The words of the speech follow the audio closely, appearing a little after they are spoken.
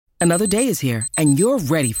Another day is here, and you're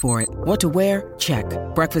ready for it. What to wear? Check.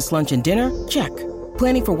 Breakfast, lunch, and dinner? Check.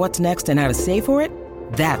 Planning for what's next and how to save for it?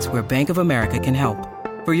 That's where Bank of America can help.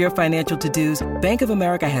 For your financial to-dos, Bank of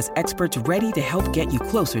America has experts ready to help get you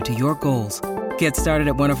closer to your goals. Get started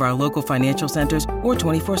at one of our local financial centers or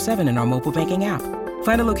 24/7 in our mobile banking app.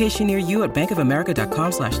 Find a location near you at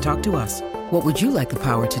bankofamerica.com/talktous. What would you like the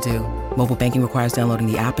power to do? Mobile banking requires downloading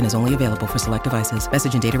the app and is only available for select devices.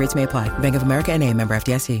 Message and data rates may apply. Bank of America N.A., member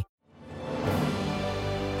FDIC.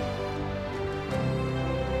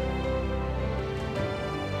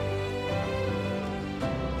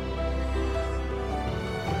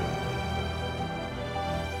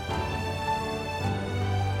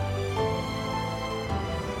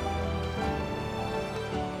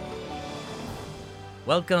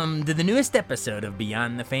 Welcome to the newest episode of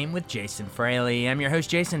Beyond the Fame with Jason Fraley. I'm your host,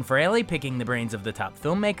 Jason Fraley, picking the brains of the top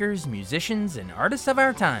filmmakers, musicians, and artists of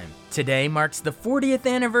our time. Today marks the 40th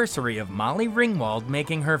anniversary of Molly Ringwald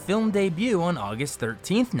making her film debut on August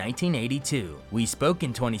 13th, 1982. We spoke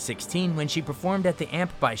in 2016 when she performed at the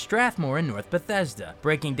Amp by Strathmore in North Bethesda,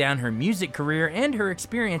 breaking down her music career and her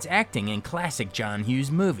experience acting in classic John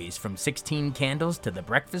Hughes movies, from 16 Candles to The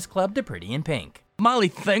Breakfast Club to Pretty in Pink. Molly,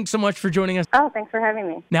 thanks so much for joining us. Oh, thanks for having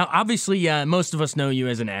me. Now, obviously, most of us know you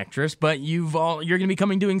as an actress, but you're going to be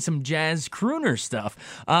coming doing some jazz crooner stuff.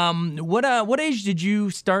 What age did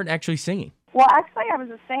you start actually singing? Well, actually, I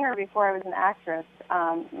was a singer before I was an actress.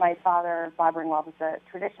 My father, Bob Ringwald, was a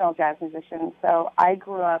traditional jazz musician, so I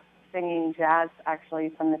grew up singing jazz actually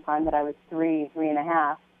from the time that I was three and a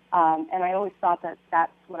half. And I always thought that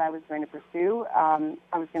that's what I was going to pursue.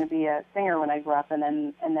 I was going to be a singer when I grew up, and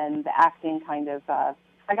then the acting kind of,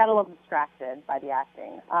 I got a little distracted by the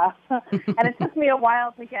acting. And it took me a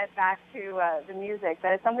while to get back to the music,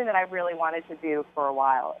 but it's something that I really wanted to do for a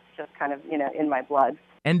while. It's just kind of, in my blood.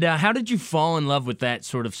 And how did you fall in love with that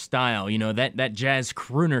sort of style? That jazz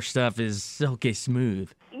crooner stuff is silky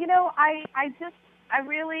smooth.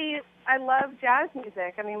 I love jazz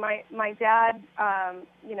music. I mean, my dad,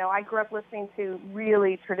 I grew up listening to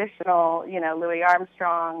really traditional, Louis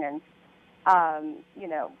Armstrong and,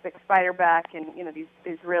 Vic Spiderbeck and,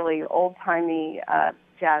 these really old-timey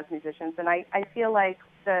jazz musicians. And I feel like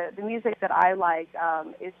the music that I like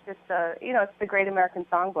is just, it's the Great American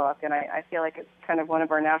Songbook. And I feel like it's kind of one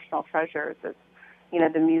of our national treasures. It's,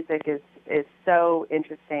 the music is so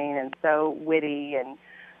interesting and so witty and,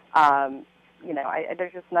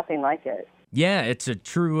 there's just nothing like it. Yeah, it's a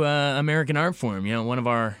true American art form. One of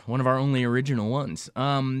our only original ones.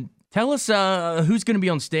 Tell us who's going to be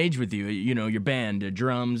on stage with you. Your band,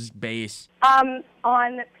 drums, bass. On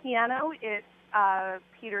piano, it's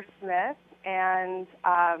Peter Smith, and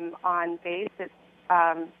on bass, it's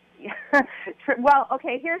well,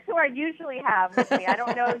 okay. Here's who I usually have with me. I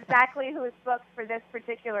don't know exactly who is booked for this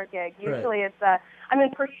particular gig. Usually, It's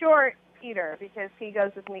for sure, Peter, because he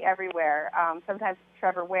goes with me everywhere. Sometimes it's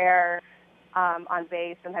Trevor Ware on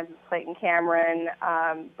bass, sometimes it's Clayton Cameron,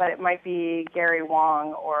 but it might be Gary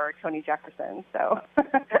Wong or Tony Jefferson, so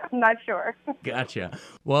I'm not sure. Gotcha.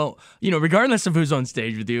 Well, regardless of who's on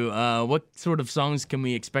stage with you, what sort of songs can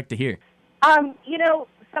we expect to hear?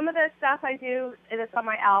 Some of the stuff I do is on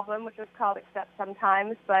my album, which is called Except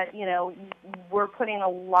Sometimes, but, we're putting a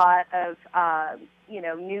lot of,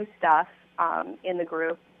 new stuff in the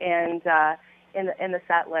group and in the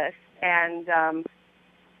set list, and so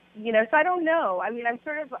I don't know. I mean, I'm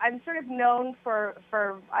sort of known for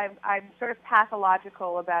I'm sort of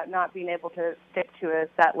pathological about not being able to stick to a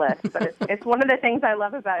set list, but it's one of the things I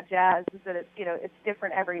love about jazz is that it's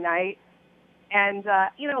different every night, and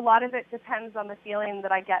a lot of it depends on the feeling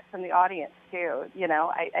that I get from the audience too.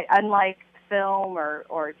 I unlike film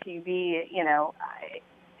or TV,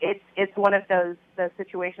 it's one of those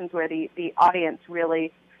situations where the audience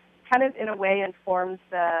really kind of in a way informs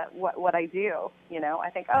what I do. I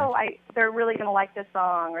think, they're really going to like this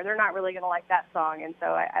song, or they're not really going to like that song, and so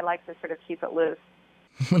I like to sort of keep it loose.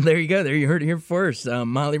 Well, there you go. There you heard it here first.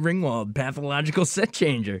 Molly Ringwald, pathological set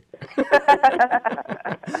changer.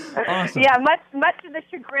 Awesome. Yeah, much to the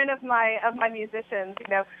chagrin of my musicians,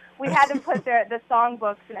 we had to put the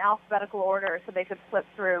songbooks in alphabetical order so they could flip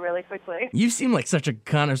through really quickly. You seem like such a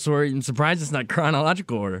connoisseur. I'm surprised it's not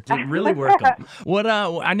chronological order. Just really work them. What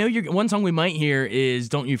I know one song we might hear is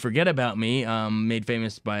 "Don't You Forget About Me," made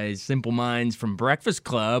famous by Simple Minds from Breakfast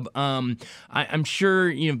Club. I'm sure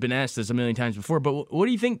you've been asked this a million times before, but what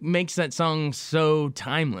do you think makes that song so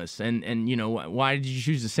timeless? And why did you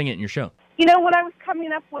choose to sing it in your show? When I was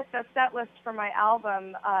coming up with the set list for my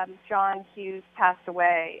album, John Hughes passed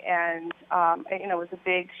away, and it was a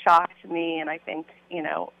big shock to me, and I think,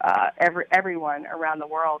 everyone around the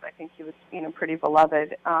world. I think he was, pretty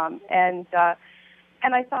beloved. And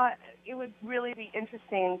I thought it would really be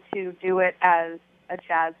interesting to do it as a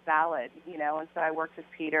jazz ballad, and so I worked with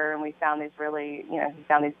Peter, and we found these really, he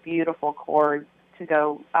found these beautiful chords to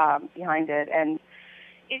go behind it, and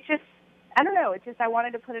it just, I don't know, I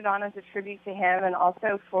wanted to put it on as a tribute to him, and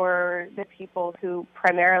also for the people who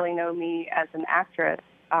primarily know me as an actress.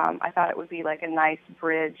 I thought it would be like a nice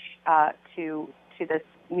bridge to this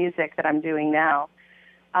music that I'm doing now.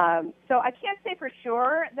 So I can't say for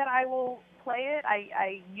sure that I will play it.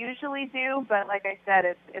 I usually do, but like I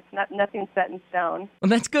said, it's nothing set in stone. Well,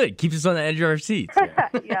 that's good. Keeps us on the edge of our seats.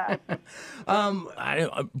 Yeah.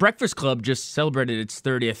 Breakfast Club just celebrated its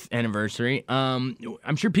 30th anniversary.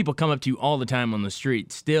 I'm sure people come up to you all the time on the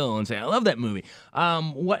street still and say, "I love that movie."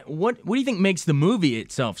 What do you think makes the movie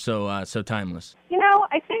itself so timeless?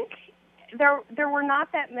 I think there were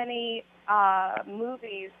not that many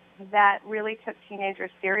movies that really took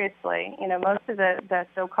teenagers seriously. Most of the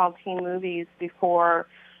so-called teen movies before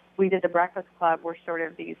we did The Breakfast Club were sort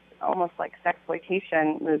of these almost like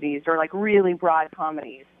sexploitation movies, or like really broad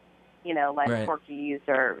comedies, like Right. Porky's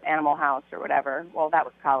or Animal House or whatever. Well, that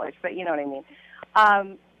was college, but you know what I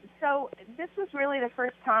mean. So this was really the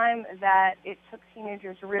first time that it took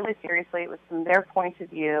teenagers really seriously. It was from their point of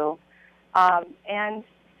view, and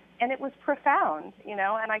it was profound,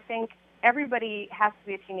 and I think everybody has to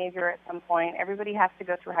be a teenager at some point. Everybody has to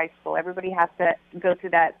go through high school. Everybody has to go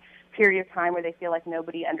through that period of time where they feel like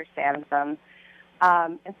nobody understands them.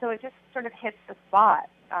 And so it just sort of hits the spot.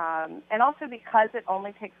 And also because it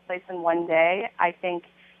only takes place in one day, I think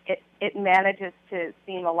it manages to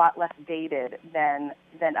seem a lot less dated than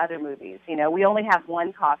other movies. We only have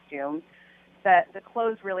one costume. The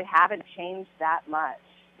clothes really haven't changed that much.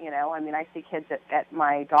 I see kids at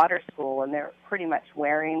my daughter's school, and they're pretty much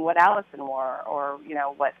wearing what Allison wore, or,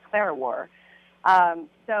 what Clara wore.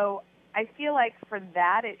 So I feel like for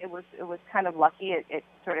that, it was kind of lucky. It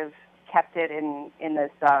sort of kept it in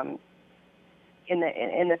this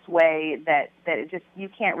in this way that it just, you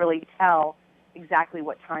can't really tell exactly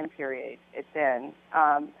what time period it's in.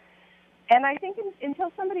 And I think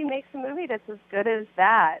until somebody makes a movie that's as good as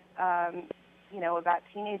that, about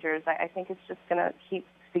teenagers, I think it's just going to keep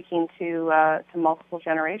speaking to multiple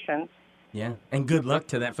generations. Yeah, and good luck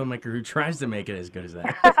to that filmmaker who tries to make it as good as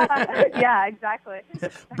that. Yeah, exactly.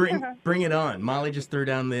 Bring it on. Molly just threw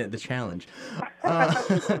down the challenge.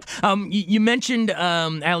 You mentioned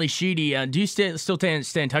Ally Sheedy. Do you still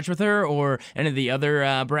stay in touch with her, or any of the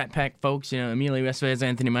other Brat Pack folks? Emilio Estevez,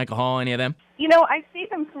 Anthony Michael Hall, any of them? I see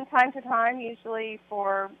them from time to time, usually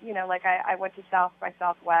for, like I went to South by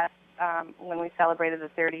Southwest when we celebrated the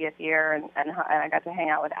 30th year, and I got to hang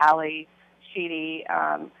out with Ally Sheedy,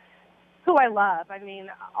 who I love.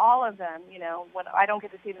 All of them, I don't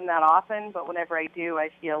get to see them that often, but whenever I do, I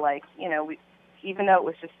feel like, even though it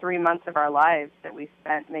was just 3 months of our lives that we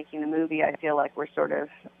spent making the movie, I feel like we're sort of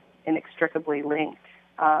inextricably linked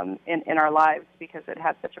in our lives, because it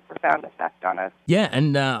had such a profound effect on us. Yeah,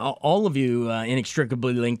 and all of you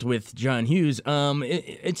inextricably linked with John Hughes.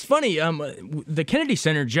 It's funny, the Kennedy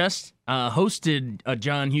Center just hosted a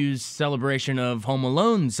John Hughes celebration of Home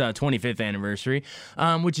Alone's 25th anniversary,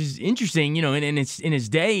 which is interesting. In his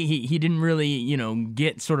day, he didn't really,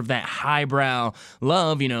 get sort of that highbrow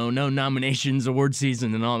love, no nominations, award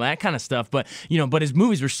season, and all that kind of stuff. But his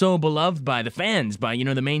movies were so beloved by the fans, by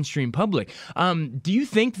the mainstream public. Do you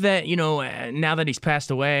think that now that he's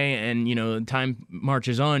passed away and time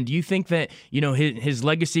marches on, do you think that his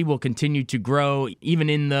legacy will continue to grow even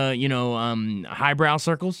in the highbrow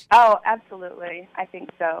circles? Oh, absolutely. I think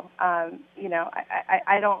so. I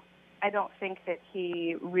don't think that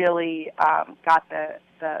he really got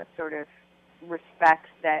the sort of respect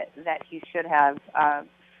that he should have,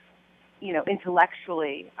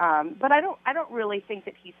 intellectually. But I don't really think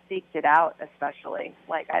that he seeked it out, especially.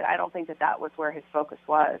 Like, I don't think that was where his focus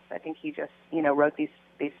was. I think he just, wrote these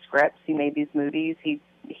scripts. He made these movies. He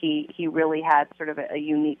really had sort of a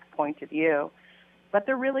unique point of view. But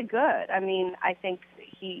they're really good. I think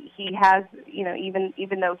he has,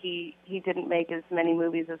 even though he didn't make as many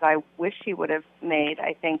movies as I wish he would have made,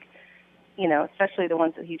 I think, especially the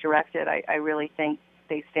ones that he directed, I really think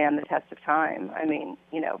they stand the test of time.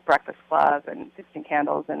 Breakfast Club and 16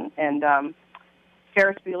 Candles and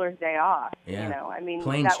Ferris Bueller's Day Off. Yeah.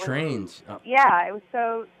 Planes, Trains. Oh. Yeah, it was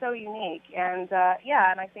so unique. And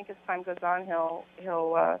and I think as time goes on, he'll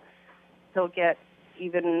get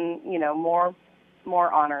even,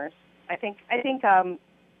 more honors. I think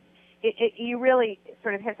you really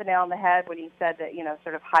sort of hit the nail on the head when you said that,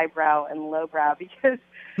 sort of highbrow and lowbrow, because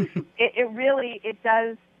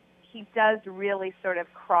he does really sort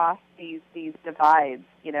of cross these divides,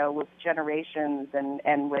 with generations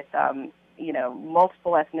and with,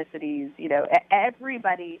 multiple ethnicities.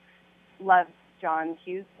 Everybody loves John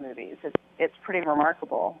Hughes movies. It's pretty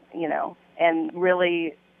remarkable, and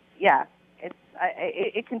really, yeah,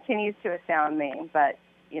 it continues to astound me, but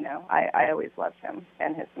I always loved him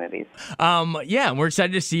and his movies. Yeah, we're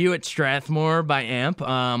excited to see you at Strathmore by AMP.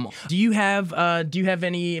 Do you have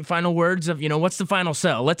any final words of, what's the final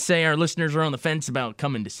sell? Let's say our listeners are on the fence about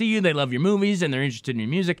coming to see you. They love your movies and they're interested in your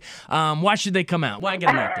music. Why should they come out? Why get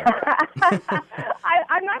them out there?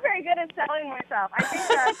 I'm not very good at selling myself.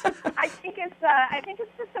 I think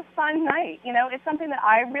it's just a fun night. It's something that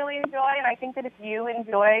I really enjoy, and I think that if you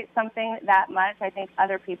enjoy something that much, I think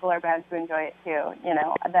other people are bound to enjoy it too.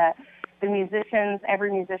 The musicians,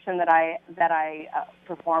 every musician that I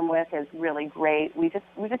perform with is really great. We just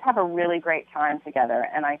have a really great time together,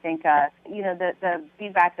 and I think the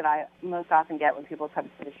feedback that I most often get when people come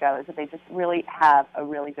to the show is that they just really have a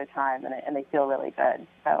really good time and they feel really good.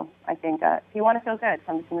 So I think if you want to feel good,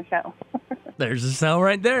 come to the show. There's a sell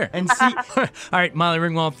right there. And see, all right, Molly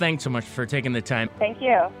Ringwald, thanks so much for taking the time. Thank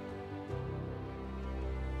you.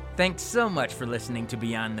 Thanks so much for listening to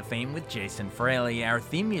Beyond the Fame with Jason Fraley. Our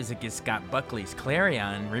theme music is Scott Buckley's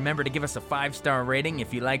Clarion. Remember to give us a 5-star rating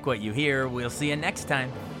if you like what you hear. We'll see you next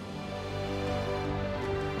time.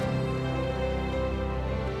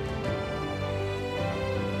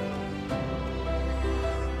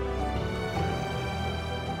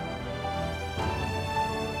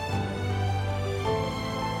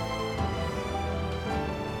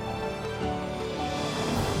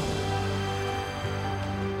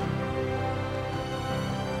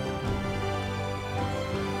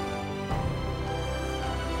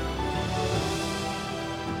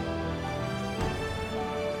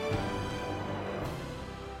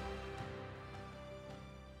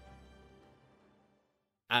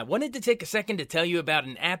 I wanted to take a second to tell you about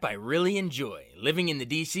an app I really enjoy. Living in the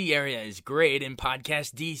DC area is great, and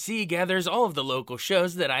Podcast DC gathers all of the local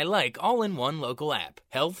shows that I like all in one local app.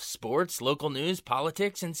 Health, sports, local news,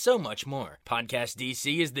 politics, and so much more. Podcast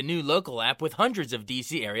DC is the new local app with hundreds of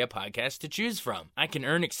DC area podcasts to choose from. I can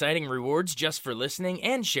earn exciting rewards just for listening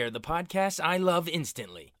and share the podcasts I love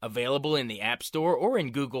instantly. Available in the App Store or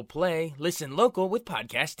in Google Play, listen local with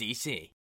Podcast DC.